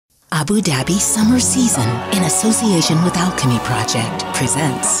Abu Dhabi Summer Season, in association with Alchemy Project,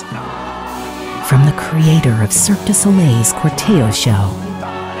 presents. From the creator of Cirque du Soleil's Corteo show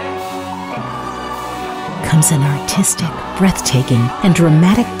comes an artistic, breathtaking, and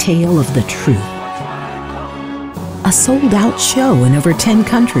dramatic tale of the truth. A sold-out show in over 10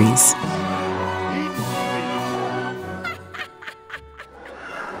 countries.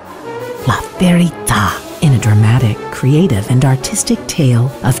 Verita, in a dramatic, creative, and artistic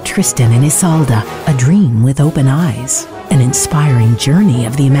tale of Tristan and Isolde, a dream with open eyes, an inspiring journey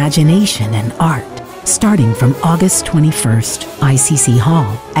of the imagination and art, starting from August 21st, ICC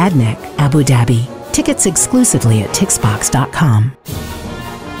Hall, Adnec, Abu Dhabi. Tickets exclusively at tixbox.com.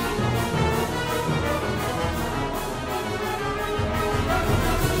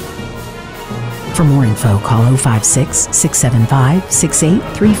 For more info, call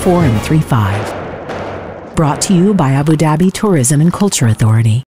 056-675-6834 and 35. Brought to you by Abu Dhabi Tourism and Culture Authority.